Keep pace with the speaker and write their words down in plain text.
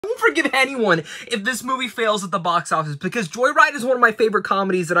I won't forgive anyone if this movie fails at the box office, because Joyride is one of my favorite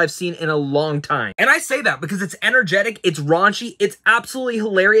comedies that I've seen in a long time. And I say that because it's energetic, it's raunchy, it's absolutely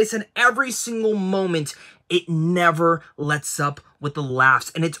hilarious, and every single moment, it never lets up with the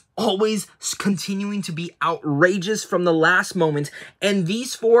laughs, and it's always continuing to be outrageous from the last moment, and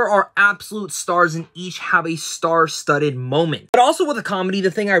these four are absolute stars and each have a star-studded moment. But also with a comedy,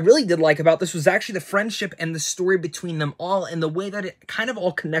 the thing I really did like about this was actually the friendship and the story between them all, and the way that it kind of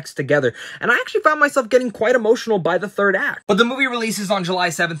all connects together, and I actually found myself getting quite emotional by the third act. But the movie releases on July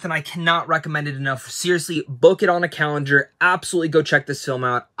 7th, and I cannot recommend it enough. Seriously, book it on a calendar, absolutely go check this film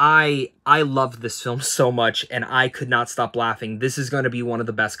out. I loved this film so much, and I could not stop laughing. This is going to be one of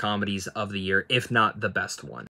the best comedies of the year, if not the best one.